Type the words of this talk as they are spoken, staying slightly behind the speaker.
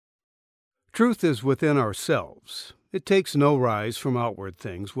Truth is within ourselves. It takes no rise from outward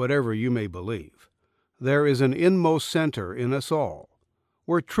things, whatever you may believe. There is an inmost center in us all,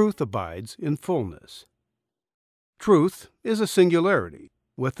 where truth abides in fullness. Truth is a singularity,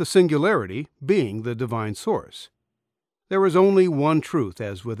 with the singularity being the divine source. There is only one truth,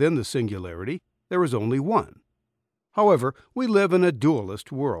 as within the singularity there is only one. However, we live in a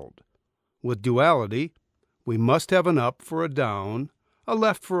dualist world. With duality, we must have an up for a down, a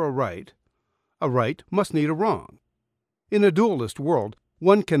left for a right must need a wrong. In a dualist world,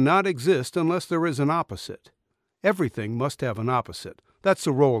 one cannot exist unless there is an opposite. Everything must have an opposite. That's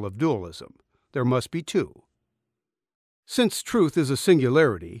the role of dualism. There must be two. Since truth is a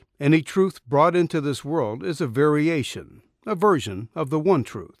singularity, any truth brought into this world is a variation, a version of the one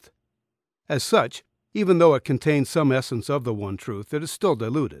truth. As such, even though it contains some essence of the one truth, it is still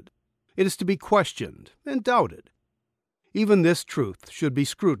diluted. It is to be questioned and doubted. Even this truth should be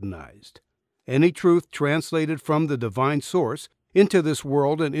scrutinized. Any truth translated from the divine source into this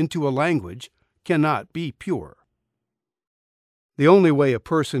world and into a language cannot be pure. The only way a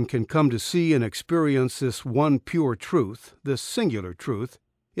person can come to see and experience this one pure truth, this singular truth,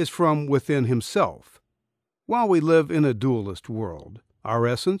 is from within himself. While we live in a dualist world, our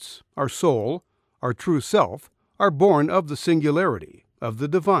essence, our soul, our true self, are born of the singularity, of the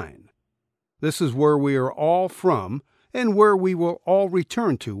divine. This is where we are all from and where we will all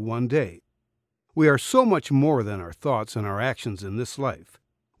return to one day. We are so much more than our thoughts and our actions in this life.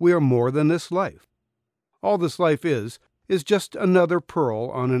 We are more than this life. All this life is just another pearl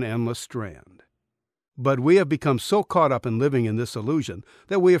on an endless strand. But we have become so caught up in living in this illusion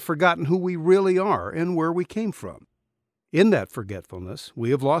that we have forgotten who we really are and where we came from. In that forgetfulness, we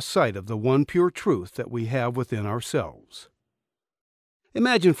have lost sight of the one pure truth that we have within ourselves.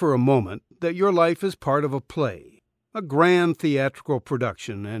 Imagine for a moment that your life is part of a play, a grand theatrical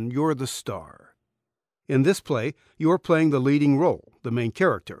production, and you're the star. In this play, you are playing the leading role, the main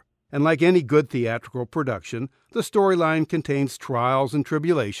character, and like any good theatrical production, the storyline contains trials and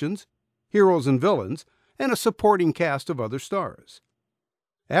tribulations, heroes and villains, and a supporting cast of other stars.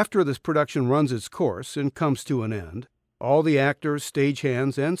 After this production runs its course and comes to an end, all the actors,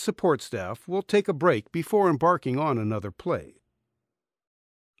 stagehands, and support staff will take a break before embarking on another play.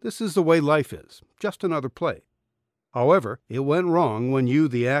 This is the way life is, just another play. However, it went wrong when you,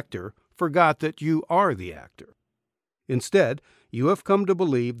 the actor, forgot that you are the actor. Instead, you have come to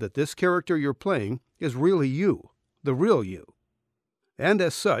believe that this character you're playing is really you, the real you. And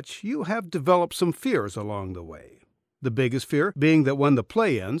as such, you have developed some fears along the way. The biggest fear being that when the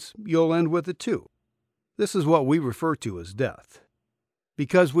play ends, you'll end with it too. This is what we refer to as death.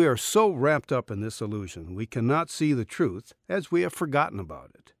 Because we are so wrapped up in this illusion, we cannot see the truth as we have forgotten about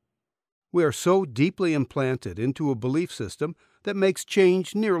it. We are so deeply implanted into a belief system that makes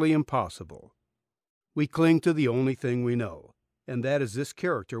change nearly impossible. We cling to the only thing we know, and that is this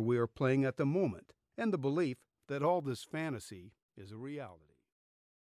character we are playing at the moment, and the belief that all this fantasy is a reality.